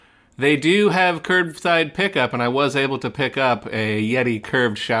They do have curbside pickup, and I was able to pick up a Yeti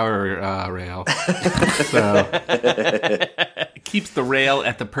curved shower rail. So it keeps the rail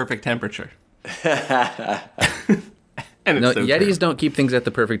at the perfect temperature. And No, so Yetis curved. don't keep things at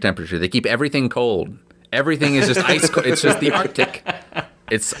the perfect temperature. They keep everything cold. Everything is just ice cold. It's just the Arctic.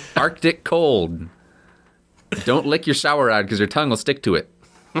 It's Arctic cold. Don't lick your shower rod because your tongue will stick to it.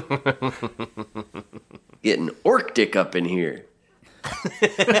 Getting Arctic up in here.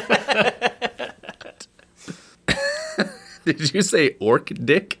 Did you say orc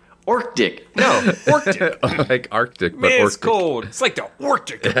dick? Arctic. No, Arctic. Like Arctic, but Man, it's Orctic. cold. It's like the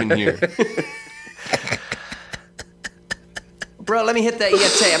Arctic up in here. Bro, let me hit that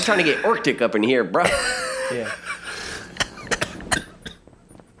Yeti. I'm trying to get Arctic up in here, bro. Yeah.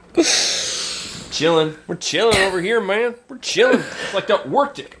 Chilling. We're chilling over here, man. We're chilling. It's like the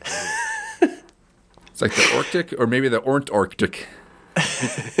Arctic. It's like the Arctic, or maybe the Ornt Arctic. No,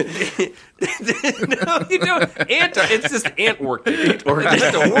 you know, it's just ant Arctic. It's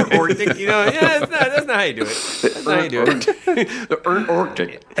just a Arctic, you know. Yeah, that's not how you do it. That's not how you do it. The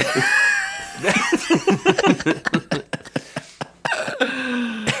Arctic.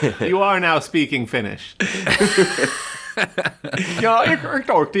 You are now speaking Finnish. Ja,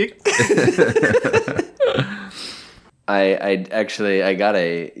 Arctic. I got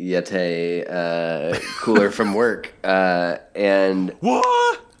a Yeti cooler from work, and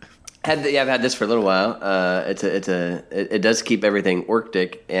What? I've had this for a little while. It does keep everything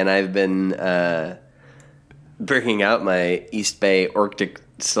Arctic, and I've been bringing out my East Bay Arctic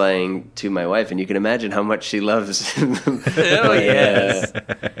slang to my wife, and you can imagine how much she loves. Hell yes.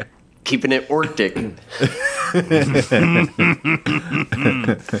 Keeping it Arctic.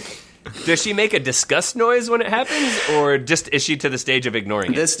 Does she make a disgust noise when it happens, or just is she to the stage of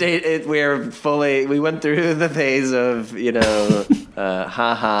ignoring it? This state, we went through the phase of,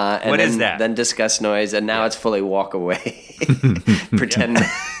 ha-ha, and What then, is that? then discuss noise, and now it's fully walk away. pretend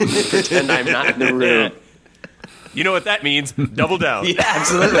I'm not in the room. You know what that means? Double down. Yeah,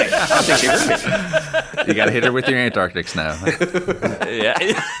 absolutely. I don't think she heard me. You gotta hit her with your Antarctics now. Yeah.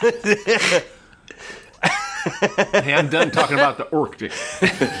 Hey, I'm done talking about the Arctic.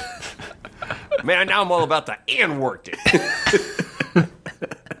 Man, now I'm all about the Antarctic.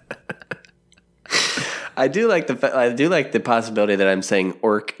 I do like the possibility that I'm saying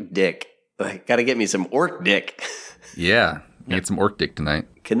orc dick. Like, gotta get me some orc dick. Yeah, you get some orc dick tonight.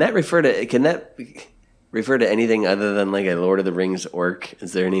 Can that refer to anything other than like a Lord of the Rings orc?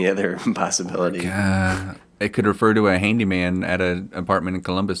 Is there any other possibility? It could refer to a handyman at an apartment in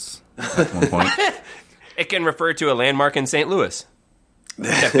Columbus at one point. It can refer to a landmark in St. Louis.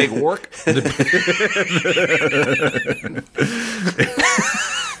 That big orc.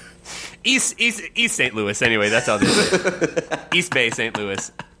 East St. Louis, anyway, that's how they say it. East Bay, St.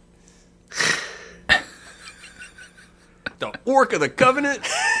 Louis. The Orc of the Covenant.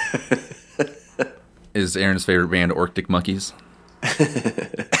 Is Aaron's favorite band Arctic Monkeys?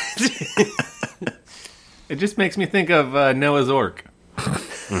 It just makes me think of Noah's Orc.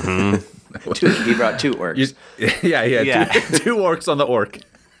 He brought two orcs. Yeah. Two orcs on the orc.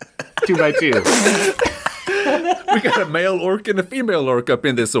 2 by 2. We got a male orc and a female orc up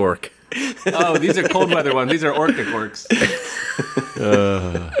in this orc. Oh, these are cold weather ones. These are Arctic orcs.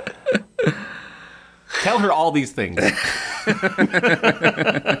 Tell her all these things.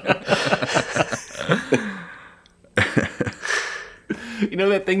 You know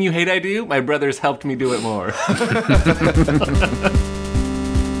that thing you hate I do? My brothers helped me do it more.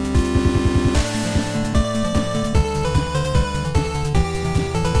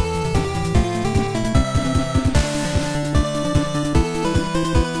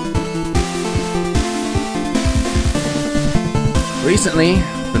 Recently,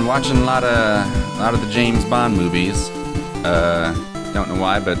 been watching a lot of the James Bond movies. Don't know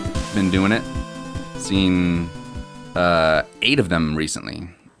why, but been doing it. Seen 8 of them recently.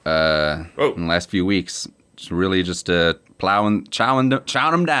 In the last few weeks. It's really just chowing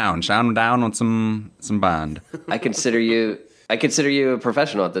them down on some Bond. I consider you a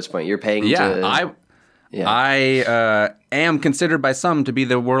professional at this point. You're paying to... I am considered by some to be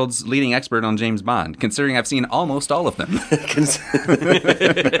the world's leading expert on James Bond, considering I've seen almost all of them. I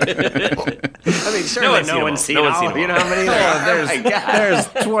mean, surely no one's seen all of them. You know how many? There's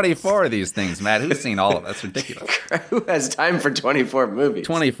 24 of these things, Matt. Who's seen all of them? That's ridiculous. Who has time for 24 movies?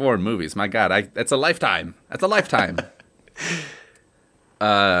 24 movies. My God, that's a lifetime. That's a lifetime.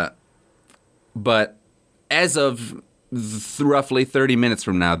 But as of roughly 30 minutes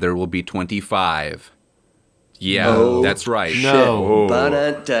from now, there will be 25. Yeah, that's right. No.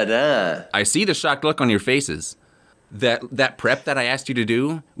 Ba-da-da-da. I see the shocked look on your faces. that prep that I asked you to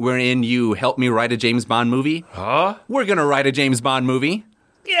do, wherein you helped me write a James Bond movie. Huh? We're gonna write a James Bond movie.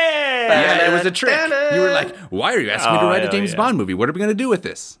 Yeah. Yeah, it was a trick. You were like, "Why are you asking me to write a James Bond movie? What are we gonna do with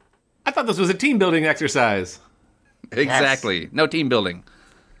this?" I thought this was a team building exercise. Exactly. No team building.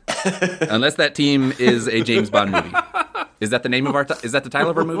 Unless that team is a James Bond movie. Is that the name of is that the title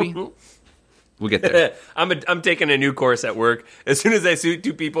of our movie? We'll get there. I'm taking a new course at work. As soon as I see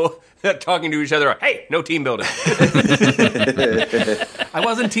two people talking to each other, hey, no team building. I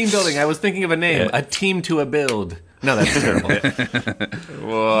wasn't team building. I was thinking of a name. A team to a build. No, that's terrible.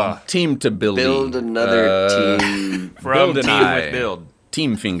 Team to build. Build another team. From Build an Team eye. with Build.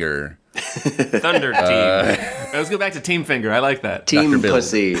 Team finger. Thunder Team. Let's go back to Team Finger. I like that. Team Dr. Bill.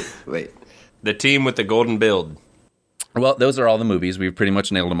 Pussy. Wait. The team with the golden build. Well, those are all the movies. We've pretty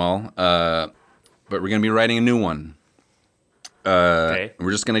much nailed them all. But we're going to be writing a new one. Okay.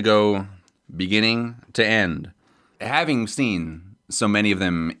 We're just going to go beginning to end. Having seen so many of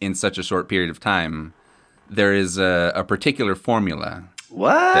them in such a short period of time, there is a particular formula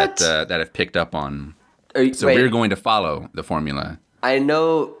What? that I've picked up on. So wait, we're going to follow the formula. I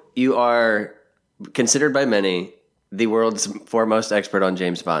know you are considered by many the world's foremost expert on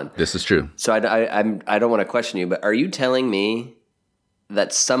James Bond. This is true. So I don't want to question you, but are you telling me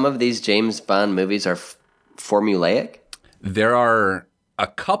that some of these James Bond movies are formulaic? There are a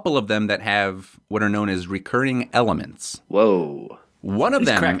couple of them that have what are known as recurring elements. Whoa. One of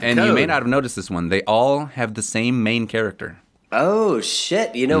them, cracked the and you may code. not have noticed this one, they all have the same main character. Oh,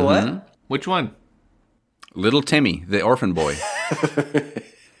 shit. You know what? Which one? Little Timmy, the orphan boy.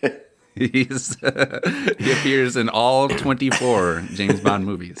 He appears in all 24 James Bond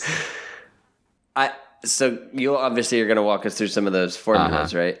movies. So you obviously are going to walk us through some of those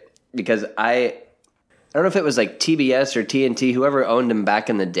formulas, right? Because I don't know if it was like TBS or TNT, whoever owned them back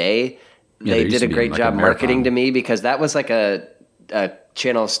in the day. Yeah, They there used did a to be great like job a marketing marathon. to me because that was like a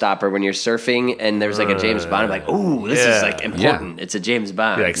channel stopper when you're surfing and there's like a James Bond. I'm like, ooh, this is like important. It's a James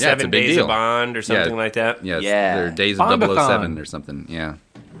Bond. Like Yeah, it's 7 a big Days deal. of Bond or something like that. Yes, Yeah. they're Days of Bondathon. 007 or something. Yeah.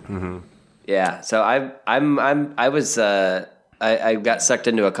 Yeah, so I got sucked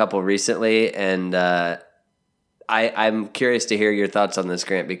into a couple recently, and I'm curious to hear your thoughts on this,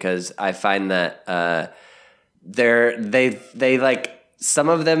 Grant, because I find that they like some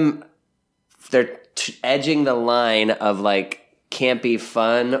of them they're edging the line of like campy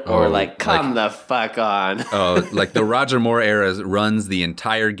fun or like come the fuck on. Oh, like the Roger Moore era runs the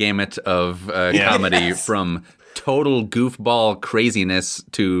entire gamut of comedy from total goofball craziness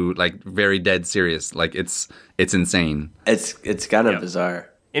to like very dead serious. Like it's insane. It's kind of bizarre.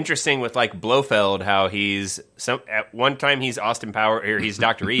 Interesting with like Blofeld, how he's at one time he's Austin Power or he's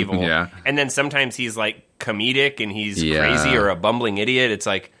Dr. Evil, Yeah. and then sometimes he's like comedic and he's Yeah. crazy or a bumbling idiot. It's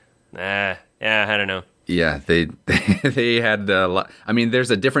like, I don't know. Yeah, they had a lot. I mean,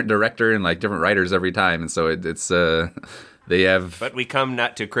 there's a different director and like different writers every time, and so it's they have. But we come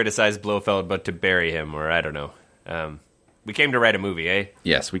not to criticize Blofeld, but to bury him, or I don't know. We came to write a movie, eh?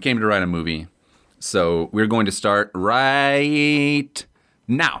 Yes, we came to write a movie, so we're going to start right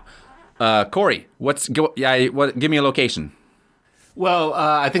now. Corey, give me a location. Well,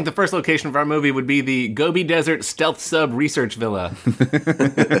 I think the first location of our movie would be the Gobi Desert Stealth Sub Research Villa.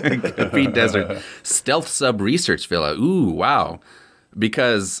 Gobi Desert Stealth Sub Research Villa. Ooh, wow!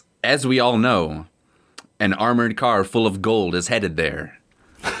 Because as we all know, an armored car full of gold is headed there.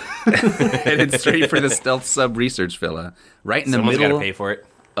 Headed straight for the Stealth Sub Research Villa, right in Someone's the got to middle pay for it.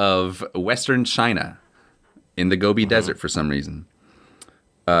 of Western China, in the Gobi Desert for some reason.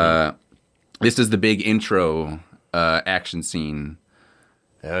 This is the big intro action scene.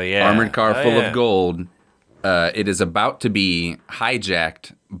 Oh yeah, Armored car full yeah. of gold. It is about to be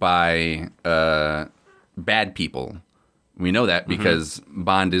hijacked by bad people. We know that because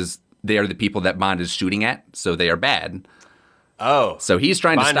they are the people that Bond is shooting at, so they are bad. Oh, So he's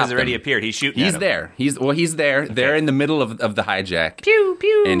trying to Bond stop has already them. appeared. He's shooting. He's at him. there. He's there. They're in the middle of the hijack. Pew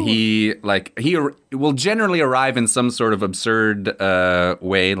pew. And he will generally arrive in some sort of absurd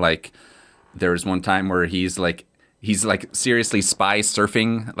way. Like there was one time where he's like seriously spy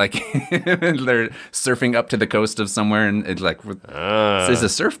surfing. Like they're surfing up to the coast of somewhere, and it's like, is a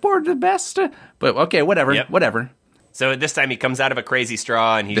surfboard the best? But okay, whatever, Yep. whatever. So this time he comes out of a crazy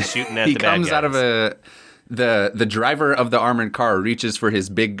straw and he's shooting at He the bad comes out of guys. the driver of the armored car reaches for his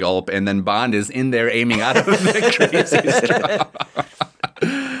big gulp, and then Bond is in there aiming out of the crazy straw.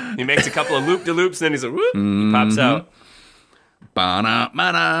 He makes a couple of loop-de-loops, and then he's like, whoop, he pops out.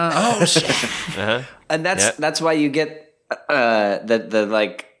 Ba-na-ma-na. Oh shit! And that's why you get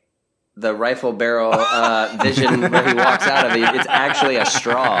the rifle barrel vision where he walks out of it. It's actually a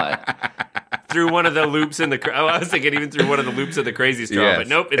straw. through one of the loops in the. I was thinking even through one of the loops of the Crazy Straw, Yes. but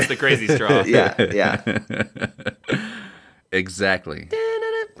nope, it's the Crazy Straw. Yeah. Exactly.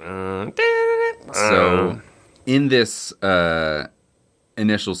 So, in this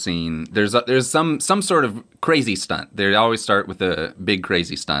initial scene, there's some sort of crazy stunt. They always start with a big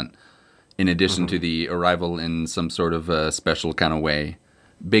crazy stunt, in addition to the arrival in some sort of special kind of way.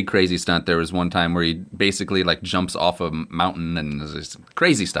 Big crazy stunt. There was one time where he basically like jumps off a mountain and there's this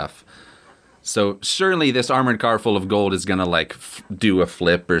crazy stuff. So surely this armored car full of gold is gonna like do a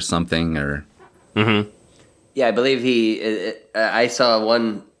flip or something or. Yeah, I believe I saw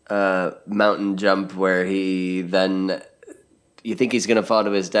one mountain jump where he then. You think he's going to fall to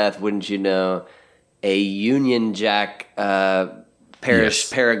his death? Wouldn't you know? A Union Jack paraglider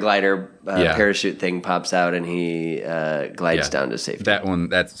parachute thing pops out and he glides down to safety. That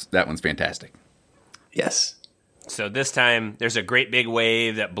one's fantastic. Yes. So this time there's a great big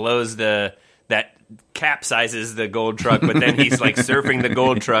wave that blows that capsizes the gold truck, but then he's like surfing the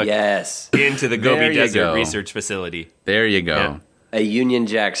gold truck Yes. into the There Gobi you Desert go. Research Facility. There you go. Yeah. A Union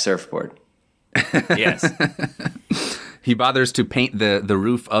Jack surfboard. Yes. He bothers to paint the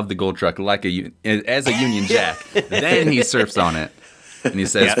roof of the gold truck as a Union Jack. Then he surfs on it, and he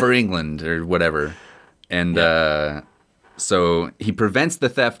says, "For England," or whatever. And so he prevents the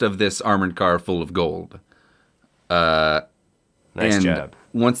theft of this armored car full of gold. Nice and job.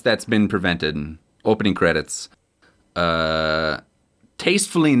 Once that's been prevented, opening credits.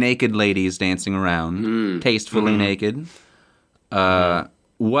 Tastefully naked ladies dancing around. Tastefully naked.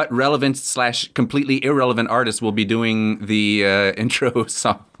 What relevant / completely irrelevant artist will be doing the intro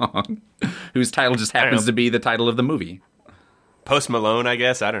song, whose title just happens to be the title of the movie? Post Malone, I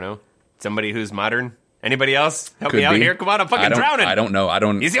guess. I don't know. Somebody who's modern. Anybody else? Help me Could out be. here. Come on, I'm fucking drowning. I don't know.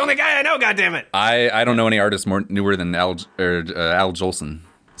 He's the only guy I know, goddammit. I don't know any artists more newer than Al Jolson.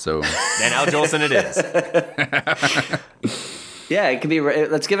 So Then Al Jolson it is. Yeah, it could be.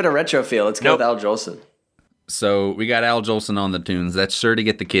 Let's give it a retro feel. Let's go Nope. with Al Jolson. So we got Al Jolson on the tunes. That's sure to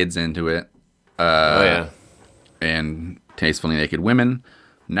get the kids into it. Oh, yeah. And tastefully naked women.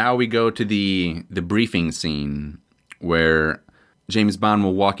 Now we go to the briefing scene where James Bond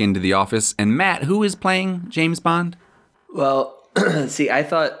will walk into the office. And Matt, who is playing James Bond? Well, see, I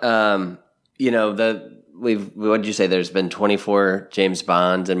thought, what'd you say? There's been 24 James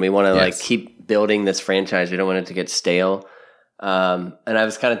Bonds, and we want to like keep building this franchise. We don't want it to get stale. And I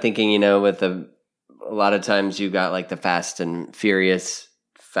was kind of thinking, with a lot of times you got like the Fast and Furious,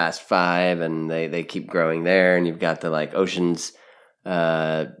 Fast 5, and they keep growing there. And you've got the like Oceans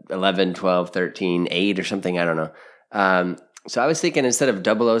 11, 12, 13, 8 or something. I don't know. So I was thinking instead of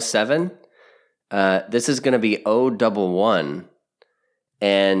 007, this is going to be 011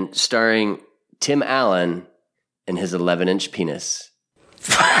 and starring Tim Allen and his 11-inch penis.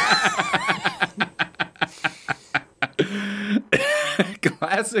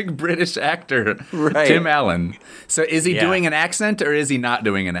 Classic British actor, Right. Tim Allen. So is he Yeah. doing an accent or is he not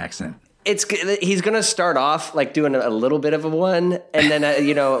doing an accent? He's going to start off like doing a little bit of a one, and then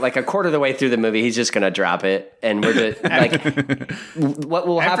like a quarter of the way through the movie, he's just going to drop it, and we're just like, what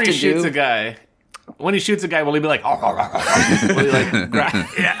we'll have After to he shoots do. a guy, when he shoots a guy, will he be like, will he like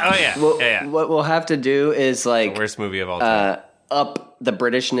Yeah. Oh, yeah. Yeah. What we'll have to do is like Worst movie of all time. up the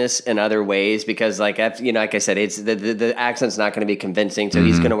Britishness in other ways, because like like I said, it's the accent's not going to be convincing, so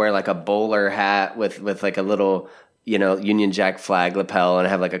he's going to wear like a bowler hat with like a little Union Jack flag lapel and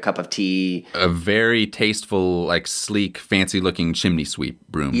have like a cup of tea. A very tasteful, like sleek, fancy-looking chimney sweep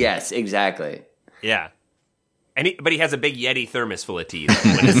broom. Yes, exactly. Yeah. But he has a big Yeti thermos full of tea. Though.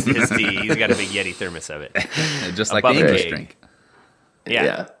 When it's his tea, he's got a big Yeti thermos of it. Just like Above the the English cake. drink.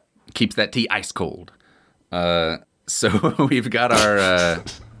 Yeah. Keeps that tea ice cold. So we've got our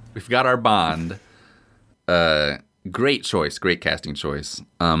Bond. Great choice, great casting choice.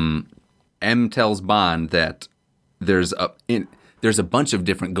 M tells Bond that there's a bunch of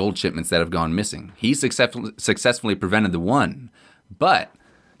different gold shipments that have gone missing. He successfully prevented the one, but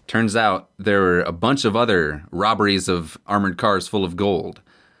turns out there were a bunch of other robberies of armored cars full of gold.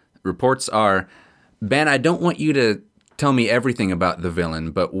 Reports are, Ben, I don't want you to tell me everything about the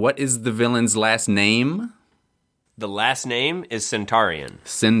villain, but what is the villain's last name? The last name is Centaurian.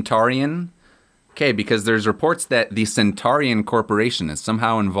 Centaurian? Okay, because there's reports that the Centaurian Corporation is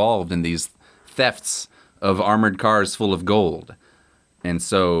somehow involved in these thefts of armored cars full of gold. And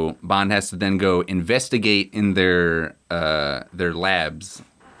so Bond has to then go investigate in their labs,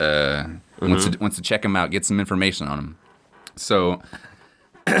 wants to check them out, get some information on them. So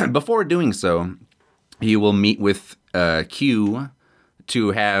before doing so, he will meet with Q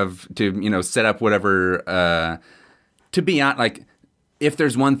to set up whatever, to be on, like, if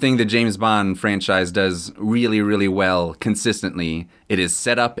there's one thing the James Bond franchise does really, really well consistently, it is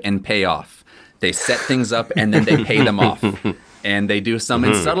set up and pay off. They set things up and then they pay them off. And they do some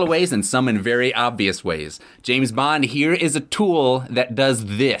in subtle ways and some in very obvious ways. James Bond, here is a tool that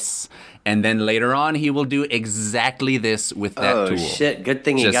does this. And then later on, he will do exactly this with that tool. Oh, shit. Good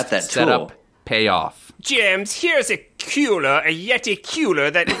thing you got that set tool. up, pay off. James, here's a cooler, a Yeti cooler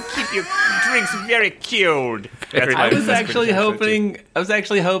that will keep your drinks very cooled. I was actually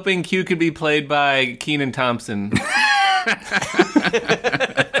hoping Q could be played by Kenan Thompson.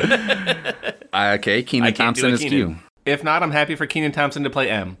 Okay, Kenan Thompson is Q. If not, I'm happy for Kenan Thompson to play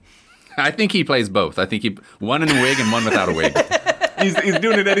M. I think he plays both. I think one in a wig and one without a wig. He's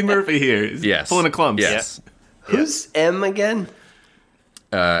doing an Eddie Murphy here. He's pulling a clump. Yes. Who's M again?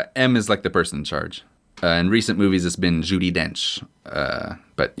 M is like the person in charge. In recent movies, it's been Judi Dench.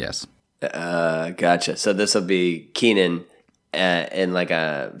 But yes. Gotcha. So this will be Keenan in like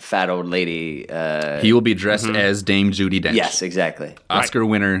a fat old lady. He will be dressed as Dame Judi Dench. Yes, exactly. Oscar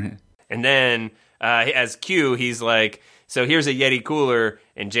winner. And then as Q, he's like, so here's a Yeti cooler,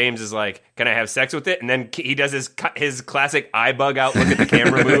 and James is like, can I have sex with it? And then he does his classic eye bug out, look at the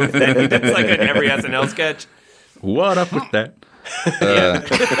camera move that he does like in every SNL sketch. What up with that?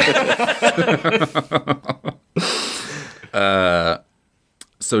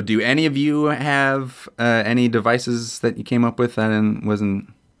 So do any of you have any devices that you came up with that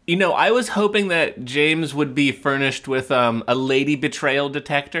wasn't... You know, I was hoping that James would be furnished with a lady betrayal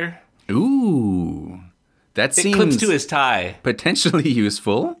detector. Ooh. That It seems clips to his tie. potentially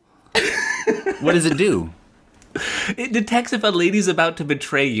useful. What does it do? It detects if a lady's about to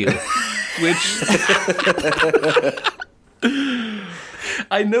betray you, which...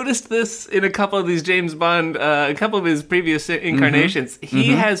 I noticed this in a couple of these James Bond, a couple of his previous incarnations. He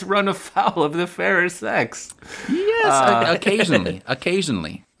has run afoul of the fairer sex. Yes,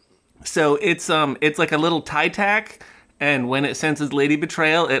 occasionally. So it's like a little tie tack, and when it senses lady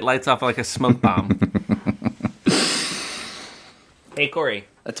betrayal, it lights off like a smoke bomb. Hey Corey,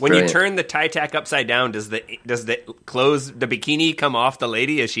 That's when brilliant. you turn the tie tack upside down, does the clothes, the bikini come off the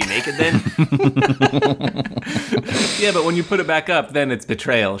lady? Is she naked then? Yeah, but when you put it back up, then it's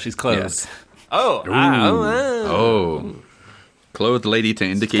betrayal. She's clothed. Yes. Oh, Clothed lady to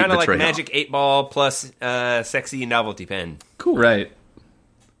indicate kind of betrayal. like Magic 8 Ball plus sexy novelty pen. Cool. Right.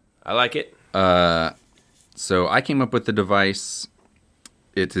 I like it. So I came up with the device.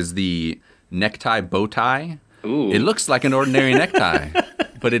 It is the necktie bow tie. Ooh. It looks like an ordinary necktie,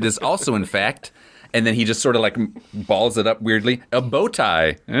 but it is also, in fact, and then he just sort of like balls it up weirdly, a bow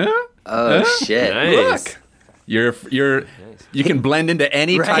tie. Huh? Oh, shit. Nice. Look, you can blend into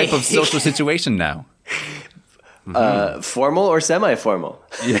any type of Right. social situation now. Formal or semi-formal?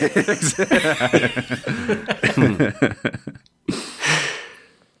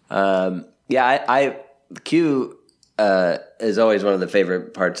 Yeah, Q is always one of the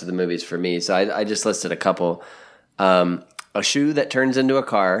favorite parts of the movies for me. So I just listed a couple. A shoe that turns into a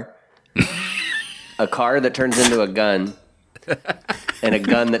car, a car that turns into a gun, and a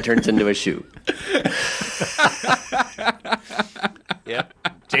gun that turns into a shoe. Yep.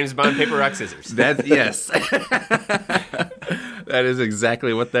 James Bond, paper, rock, scissors. That yes, that is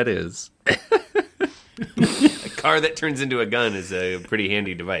exactly what that is. A car that turns into a gun is a pretty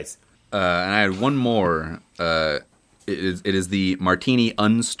handy device. And I had one more. It is the Martini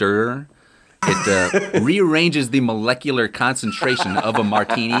Unstirrer. It rearranges the molecular concentration of a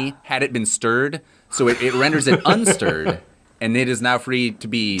martini had it been stirred, so it renders it unstirred, and it is now free to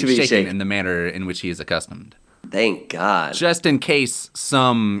be shaken in the manner in which he is accustomed. Thank God. Just in case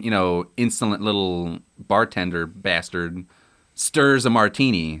some, insolent little bartender bastard stirs a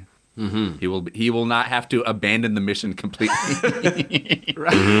martini, he will not have to abandon the mission completely.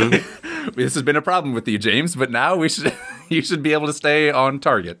 Right? This has been a problem with you, James, but now you should be able to stay on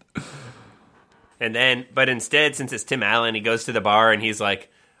target. And then, but instead, since it's Tim Allen, he goes to the bar and he's like,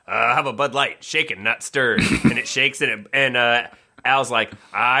 have a Bud Light, shaken, not stirred. And it shakes and Al's like,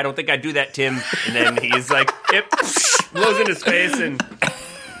 I don't think I'd do that, Tim. And then he's like, yep, blows in his face and...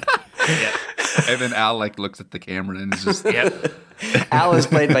 Yeah. And then Al looks at the camera and is just... Yep. Al is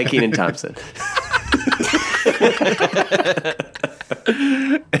played by Kenan Thompson.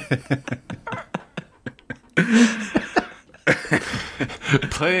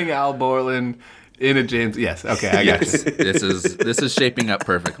 Playing Al Borland in a James... Yes, okay, I got you. This is shaping up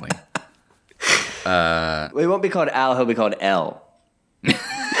perfectly. He won't be called Al, he'll be called L.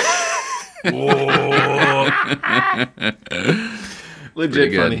 Legit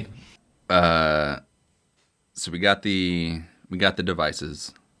Pretty funny. good. So we got the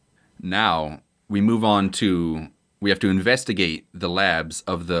devices. Now we move on to we have to investigate the labs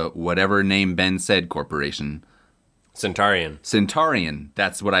of the whatever name Ben said corporation. Centaurian. Centaurian.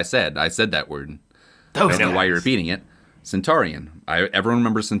 That's what I said. I said that word. I Those don't know why guys. you're repeating it. Centaurian. Everyone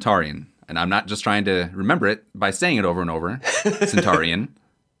remembers Centaurian. And I'm not just trying to remember it by saying it over and over. Centaurian.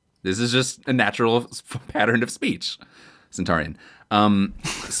 This is just a natural pattern of speech. Centaurian.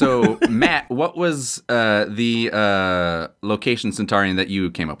 So, Matt, what was the location Centaurian that you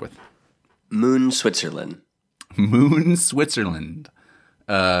came up with? Moon, Switzerland. Moon, Switzerland.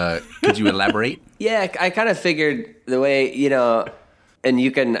 Could you elaborate? Yeah, I kind of figured the way, and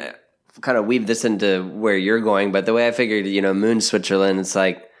you can kind of weave this into where you're going, but the way I figured, Moon, Switzerland, it's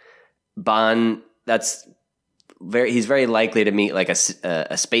like Bond, he's very likely to meet like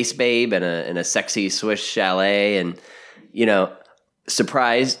a space babe in a sexy Swiss chalet, and,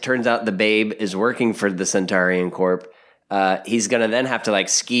 surprise, turns out the babe is working for the Centaurian Corp. He's going to then have to like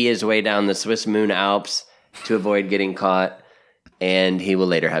ski his way down the Swiss Moon Alps to avoid getting caught, and he will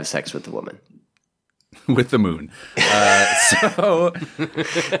later have sex with the woman. With the moon. So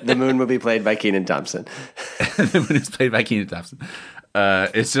The moon will be played by Kenan Thompson. the moon is played by Kenan Thompson.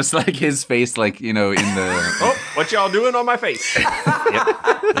 It's just like his face, like, in the... Oh, what y'all doing on my face?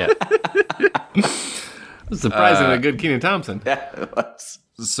 Surprisingly good Kenan Thompson. Yeah, it was.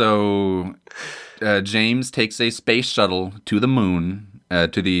 So James takes a space shuttle to the moon,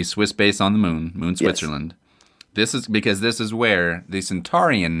 to the Swiss base on the moon, Switzerland. This is where the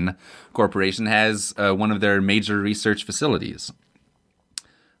Centaurian Corporation has one of their major research facilities.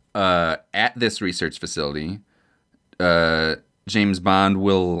 At this research facility, James Bond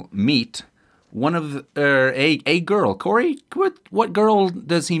will meet one of a girl. Corey, what girl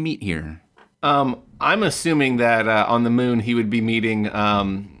does he meet here? I'm assuming that on the moon he would be meeting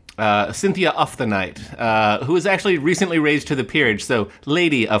Cynthia of the Night, who was actually recently raised to the peerage, so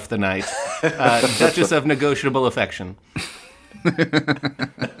Lady of the Night, Duchess of Negotiable Affection.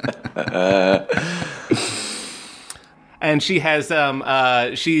 And she has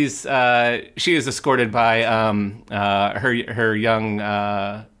she is escorted by her young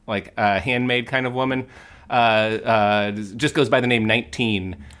handmaid kind of woman. Just goes by the name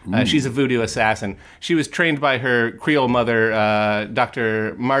 19. She's a voodoo assassin. She was trained by her Creole mother,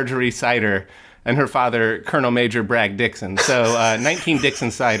 Dr. Marjorie Sider, and her father, Colonel Major Bragg Dixon. So 19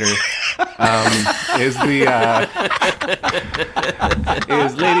 Dixon Sider is Lady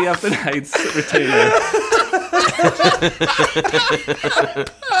of the Night's retainer.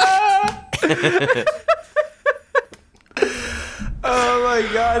 Oh my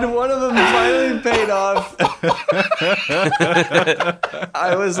God, one of them finally paid off.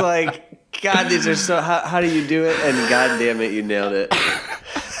 I was like, God, these are so, how do you do it? And God damn it, you nailed it.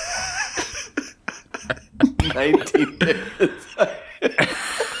 19 minutes.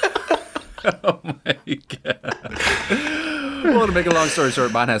 Oh my God. Well, to make a long story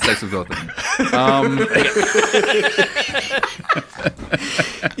short, Bond has sex with both of them.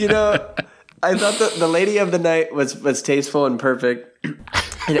 I thought that the Lady of the Night was tasteful and perfect.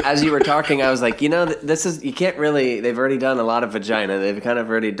 And as you were talking, I was like, this is, you can't really, they've already done a lot of vagina. They've kind of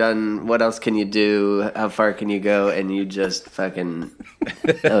already done, what else can you do? How far can you go? And you just fucking,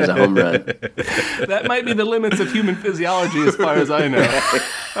 that was a home run. That might be the limits of human physiology as far as I know.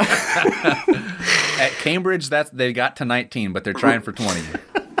 At Cambridge, they got to 19, but they're trying for 20.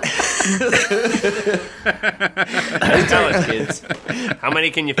 Tell us, kids. How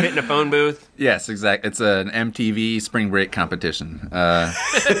many can you fit in a phone booth? Yes, exactly. It's an MTV spring break competition. We're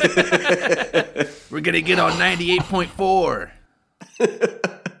going to get on 98.4.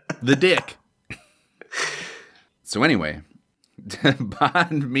 The dick. So anyway,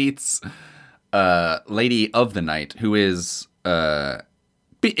 Bond meets Lady of the Night, who is,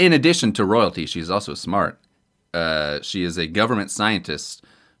 in addition to royalty, she's also smart. She is a government scientist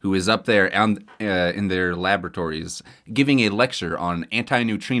who is up there in their laboratories giving a lecture on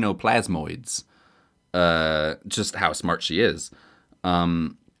anti-neutrino plasmoids. Just how smart she is.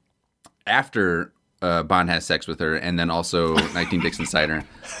 After Bond has sex with her, and then also 19 Dixon Cider,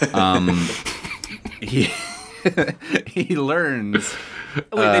 he learns...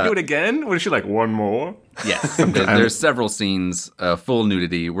 Wait, they do it again? What is she like, one more? Yes, there's several scenes, full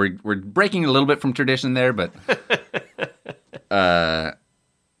nudity. We're breaking a little bit from tradition there, but...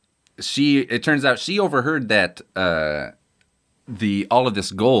 It turns out she overheard that all of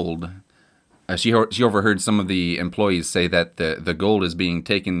this gold. She overheard some of the employees say that the gold is being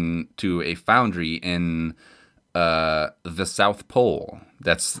taken to a foundry in the South Pole.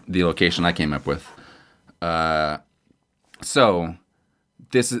 That's the location I came up with. So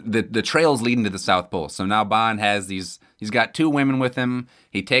this is the trail's leading to the South Pole. So now Bond has he's got two women with him.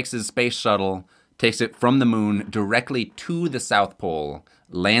 He takes his space shuttle takes it from the moon directly to the South Pole,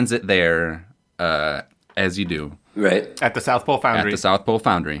 lands it there, as you do. Right. At the South Pole Foundry. At the South Pole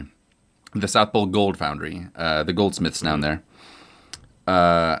Foundry. The South Pole Gold Foundry. The goldsmiths down there.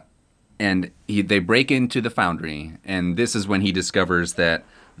 And they break into the foundry, and this is when he discovers that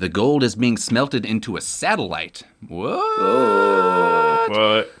the gold is being smelted into a satellite. What?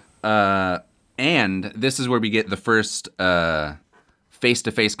 And this is where we get the first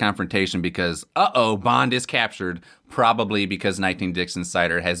face-to-face confrontation because, Bond is captured, probably because 19 Dixon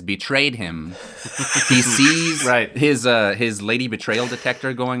Cider has betrayed him. He sees his lady betrayal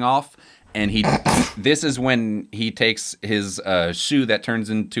detector going off, and this is when he takes his shoe that turns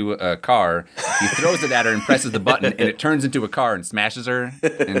into a car, he throws it at her and presses the button, and it turns into a car and smashes her,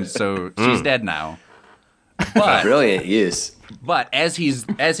 and so she's dead now. But brilliant use. But as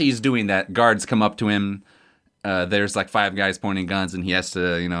he's doing that, guards come up to him. There's like 5 guys pointing guns, and he has to,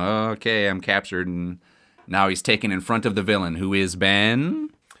 okay, I'm captured, and now he's taken in front of the villain, who is Ben?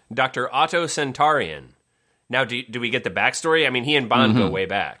 Dr. Otto Centaurian. Now, do we get the backstory? I mean, he and Bond go way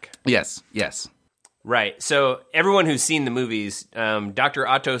back. Yes. Right. So everyone who's seen the movies, Dr.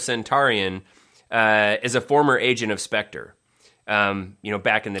 Otto Centaurian is a former agent of Spectre.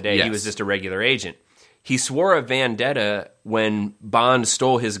 Back in the day, he was just a regular agent. He swore a vendetta when Bond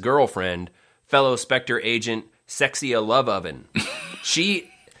stole his girlfriend, fellow Spectre agent Sexia Love Oven. She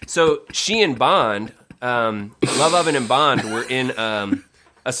and Bond, Love Oven and Bond were in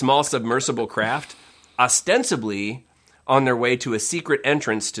a small submersible craft, ostensibly on their way to a secret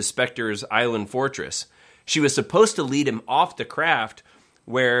entrance to Spectre's island fortress. She was supposed to lead him off the craft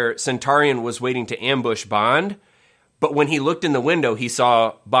where Centaurian was waiting to ambush Bond, but when he looked in the window, he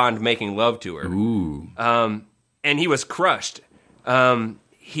saw Bond making love to her. Ooh. And he was crushed.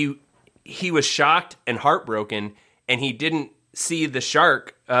 He was shocked and heartbroken, and he didn't see the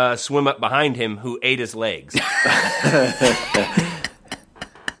shark swim up behind him who ate his legs.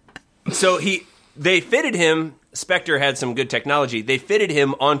 So they fitted him. Spectre had some good technology. They fitted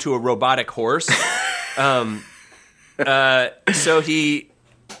him onto a robotic horse. So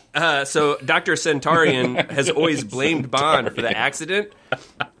Dr. Centaurian has always blamed Bond for the accident,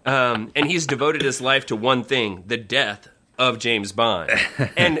 and he's devoted his life to one thing: the death of James Bond.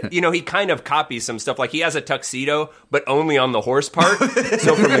 And, he kind of copies some stuff. Like, he has a tuxedo, but only on the horse part.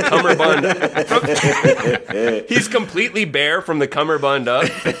 So from the cummerbund... he's completely bare from the cummerbund up.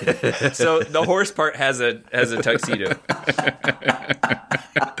 So the horse part has a tuxedo.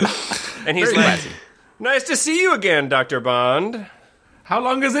 And he's like, nice to see you again, Dr. Bond. How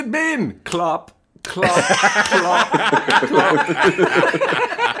long has it been? Clop, clop, clop, clop.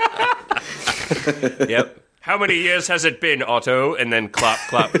 Yep. How many years has it been, Otto? And then clop,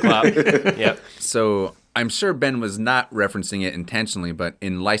 clop, clop. Yep. So I'm sure Ben was not referencing it intentionally, but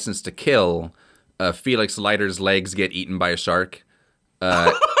in License to Kill, Felix Leiter's legs get eaten by a shark.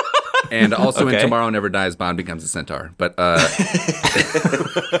 And also in Tomorrow Never Dies, Bond becomes a centaur. But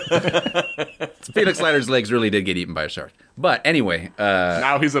Felix Leiter's legs really did get eaten by a shark. But anyway.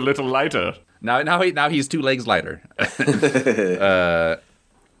 Now he's a little lighter. Now he's 2 legs lighter.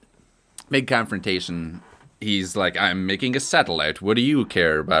 Big confrontation. He's like, I'm making a satellite. What do you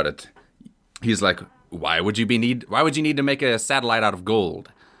care about it? He's like, why would you need to make a satellite out of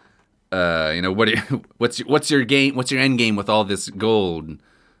gold? What's your game? What's your end game with all this gold,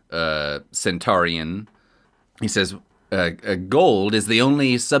 Centaurian? He says, gold is the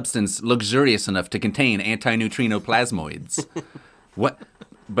only substance luxurious enough to contain anti-neutrino plasmoids. What?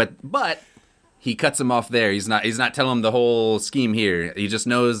 But he cuts him off there. He's not telling him the whole scheme here. He just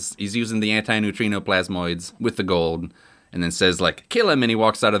knows he's using the anti-neutrino plasmoids with the gold, and then says, like, kill him, and he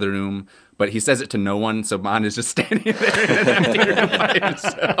walks out of the room. But he says it to no one, so Bond is just standing there in an empty room by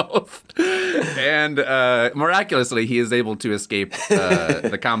himself. And miraculously, he is able to escape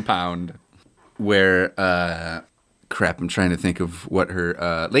the compound where, crap, I'm trying to think of what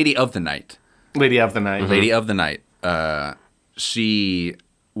her, Lady of the Night. Lady of the Night. Lady of the Night. She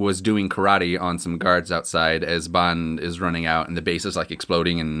was doing karate on some guards outside as Bond is running out, and the base is like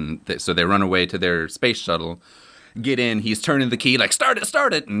exploding, and so they run away to their space shuttle, get in, he's turning the key like, start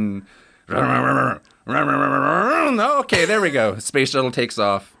it, and okay, there we go. Space shuttle takes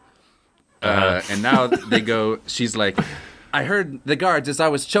off. And now they go, she's like, I heard the guards as I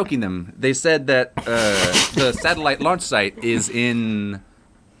was choking them. They said that the satellite launch site is in,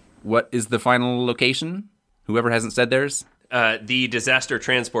 what is the final location? Whoever hasn't said theirs? The disaster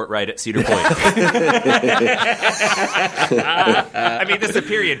transport ride at Cedar Point. I mean, this is a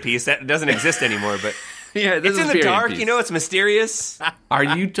period piece that doesn't exist anymore, but yeah, it's in the dark. Piece. It's mysterious. Are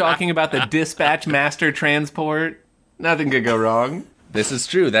you talking about the dispatch master transport? Nothing could go wrong. This is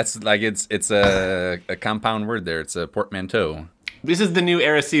true. That's like it's a compound word there. It's a portmanteau. This is the new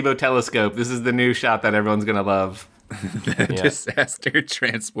Arecibo telescope. This is the new shot that everyone's gonna love. Disaster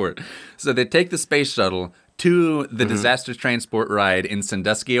transport. So they take the space shuttle to the disaster transport ride in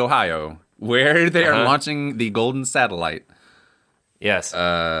Sandusky, Ohio, where they are launching the Golden Satellite. Yes.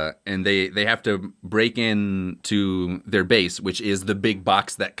 And they have to break in to their base, which is the big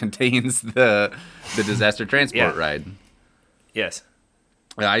box that contains the disaster transport ride. Yes.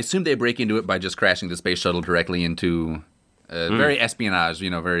 I assume they break into it by just crashing the space shuttle directly into very espionage,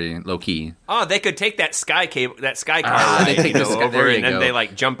 very low key. Oh, they could take that sky car ride, they take the sky, over, there you and then go. they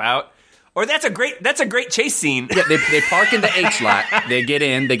like jump out. Or that's a great chase scene. Yeah, they park in the H lot. They get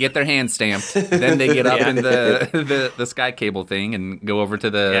in, they get their hand stamped, then they get up in the sky cable thing and go over to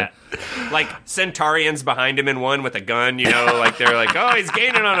the. Yeah. Like Centaurians behind him in one with a gun, like they're like, oh, he's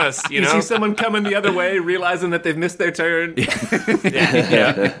gaining on us, You see someone coming the other way, realizing that they've missed their turn.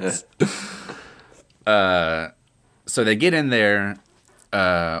 So they get in there.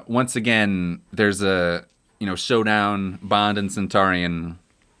 Once again, there's a showdown. Bond and Centaurian,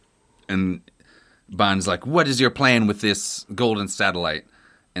 and Bond's like, "What is your plan with this golden satellite?"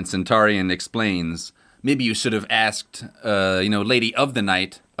 And Centaurian explains, "Maybe you should have asked, Lady of the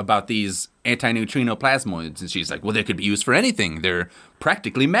Night about these anti-neutrino plasmoids." And she's like, "Well, they could be used for anything. They're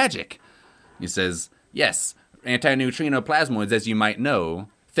practically magic." He says, "Yes, anti-neutrino plasmoids, as you might know,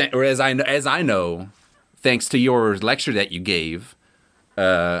 as I know, thanks to your lecture that you gave,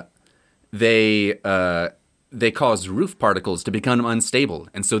 they cause roof particles to become unstable,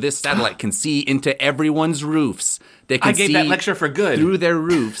 and so this satellite can see into everyone's roofs. They can I gave see that lecture for good. through their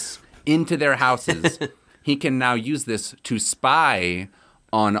roofs into their houses. He can now use this to spy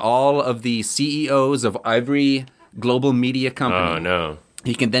on all of the CEOs of every global media company. Oh no!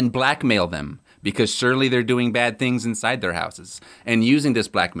 He can then blackmail them, because surely they're doing bad things inside their houses. And using this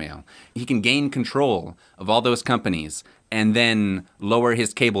blackmail, he can gain control of all those companies and then lower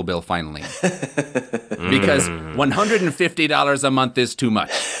his cable bill finally. Because $150 a month is too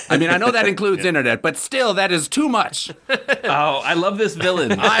much. I mean, I know that includes internet, but still, that is too much. Oh, I love this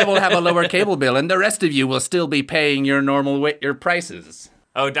villain. I will have a lower cable bill, and the rest of you will still be paying your your prices.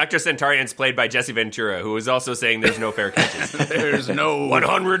 Oh, Dr. Centaurian's played by Jesse Ventura, who is also saying there's no fair catches. There's no...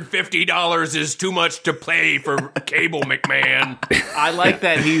 $150 is too much to pay for cable, McMahon. I like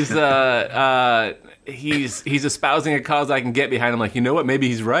that he's espousing a cause I can get behind. I'm like, you know what? Maybe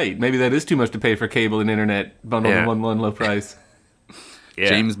he's right. Maybe that is too much to pay for cable and internet bundled in one low price. Yeah.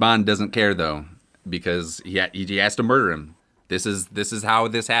 James Bond doesn't care, though, because he has to murder him. This is how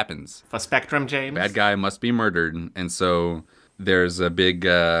this happens. A spectrum, James? Bad guy must be murdered, and so there's a big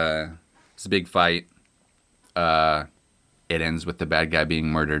fight. It ends with the bad guy being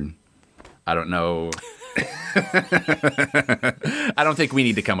murdered. I don't know. I don't think we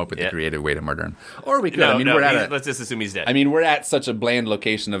need to come up with a creative way to murder him, or we could. Let's just assume he's dead. I mean, we're at such a bland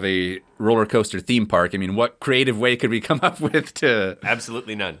location of a roller coaster theme park. I mean, what creative way could we come up with to?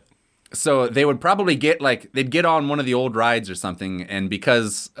 Absolutely none. So they would probably they'd get on one of the old rides or something, and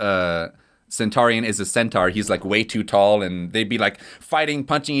because Centaurian is a centaur, he's like way too tall, and they'd be like fighting,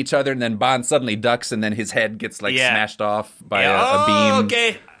 punching each other, and then Bond suddenly ducks, and then his head gets smashed off by a beam.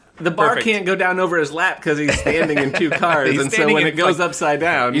 Okay. The bar Perfect. can't go down over his lap because he's standing in two cars, and so when it goes upside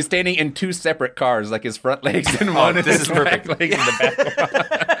down... He's standing in two separate cars, like his front legs in one and this his is perfect. back legs in the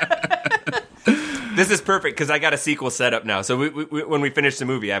back. This is perfect because I got a sequel set up now. So when we finish the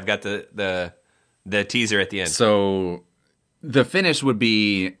movie, I've got the teaser at the end. So the finish would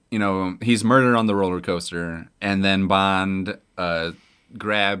be, he's murdered on the roller coaster, and then Bond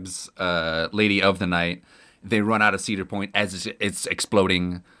grabs Lady of the Night. They run out of Cedar Point as it's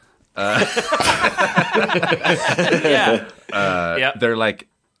exploding. They're like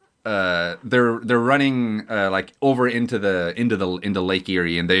they're running like over into Lake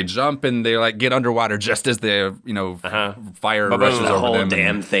Erie, and they jump and they like get underwater just as the fire rushes The over whole them.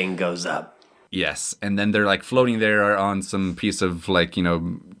 damn thing goes up. Yes, and then they're like floating there on some piece of like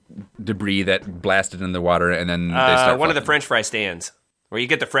debris that blasted in the water, and then they start one of the French fry stands where you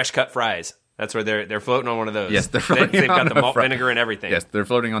get the fresh cut fries. That's where they're floating on one of those. Yes, they're floating They've got on the the malt fry- vinegar and everything. Yes, they're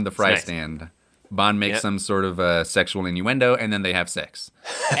floating on the fry nice. stand. Bond makes some sort of sexual innuendo, and then they have sex.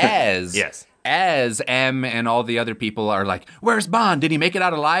 As M and all the other people are like, "Where's Bond? Did he make it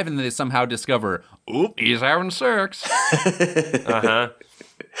out alive?" And they somehow discover, "Oop, he's having sex."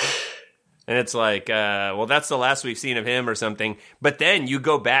 And it's like, well, that's the last we've seen of him or something. But then you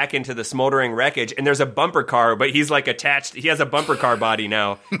go back into the smoldering wreckage, and there's a bumper car, but he's like attached. He has a bumper car body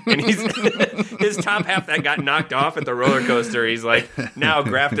now. And he's his top half that got knocked off at the roller coaster, he's like now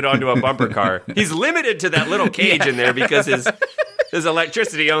grafted onto a bumper car. He's limited to that little cage in there because His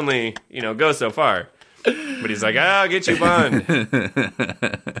electricity only, goes so far. But he's like, I'll get you, Bond.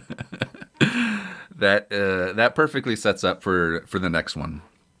 That perfectly sets up for the next one.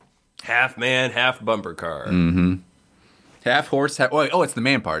 Half man, half bumper car. Mm-hmm. Half horse, half... Oh, it's the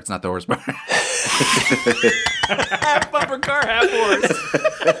man part. It's not the horse part. Half bumper car, half horse.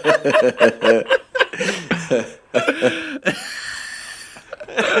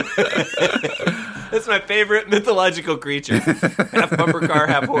 That's my favorite mythological creature. Half bumper car,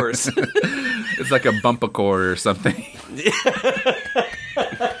 half horse. It's like a bumpacore or something.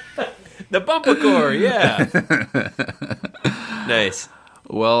 The bumper core, yeah. Nice.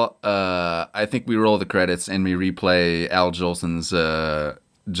 Well, I think we roll the credits and we replay Al Jolson's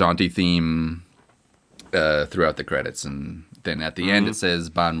jaunty theme throughout the credits, and then at the end it says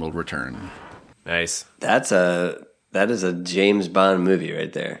Bond will return. Nice. That is a James Bond movie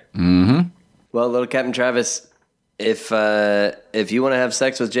right there. Mm-hmm. Well, little Captain Travis, if you want to have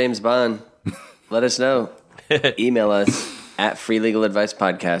sex with James Bond, let us know. Email us at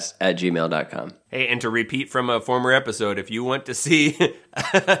freelegaladvicepodcast@gmail.com. Hey, and to repeat from a former episode, if you want to see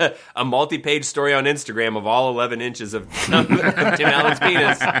a multi-page story on Instagram of all 11 inches of Tim Allen's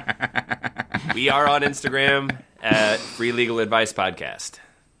penis, we are on Instagram at Free Legal Advice Podcast.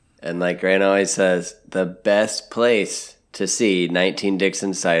 And like Grant always says, the best place to see 19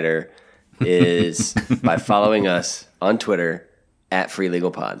 Dixon Cider is by following us on Twitter at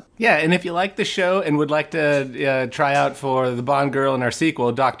FreeLegalPod. Yeah, and if you like the show and would like to try out for the Bond girl in our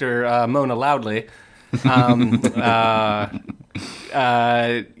sequel, Dr. Mona Loudly,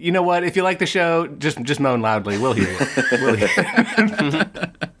 you know what? If you like the show, just moan loudly. We'll hear you.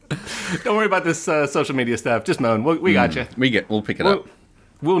 Don't worry about this social media stuff. Just moan. We got you. We'll pick it up.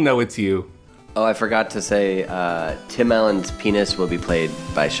 We'll know it's you. Oh, I forgot to say, Tim Allen's penis will be played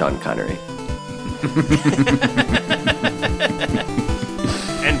by Sean Connery.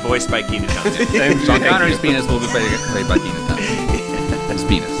 And voiced by Keenan Thompson. Sean Connery's penis will be played by Keenan Thompson. His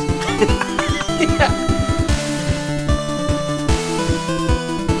penis.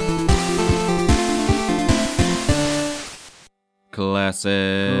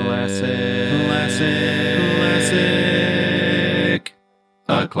 Classic.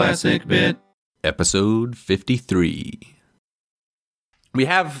 A classic bit. Episode 53. We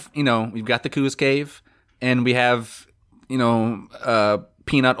have, we've got the Coos Cave, and we have,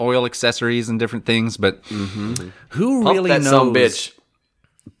 peanut oil accessories and different things, but who Pump really that knows? some bitch.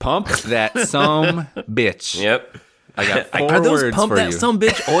 Pump that some bitch. Yep. I got four Are those words pump for that you. some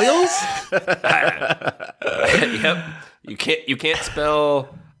bitch oils? Yep. You can't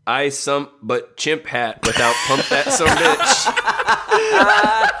spell I some but chimp hat without pump that some bitch.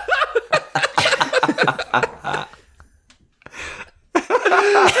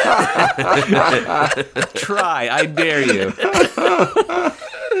 Try, I dare you.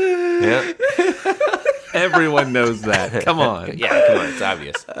 Yeah. Everyone knows that. Come on. Yeah, come on, it's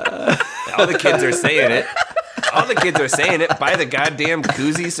obvious. All the kids are saying it. Buy the goddamn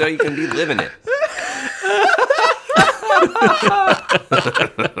koozie so you can be living it.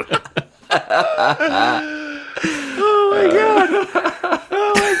 Oh my god.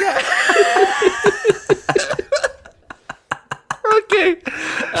 Okay.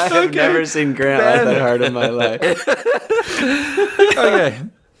 I have never seen Grant laugh that hard in my life. Okay.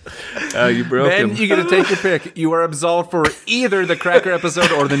 You broke Then you get to take your pick. You are absolved for either the Cracker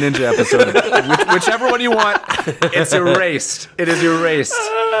episode or the Ninja episode. Whichever one you want, it's erased. It is erased.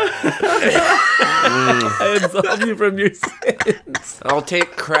 I absolve you from your sins. I'll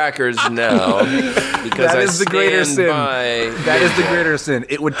take crackers now because That I is the greater stand sin. by That is the greater sin.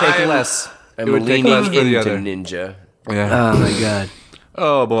 It would take less. It would take leaning less for the into other. Ninja. Yeah. Oh my god.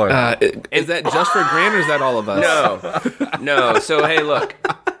 Oh boy. Is that just for Grant or is that all of us? No. So hey, look.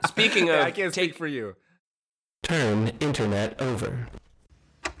 Speaking of I can't speak for you. Turn internet over.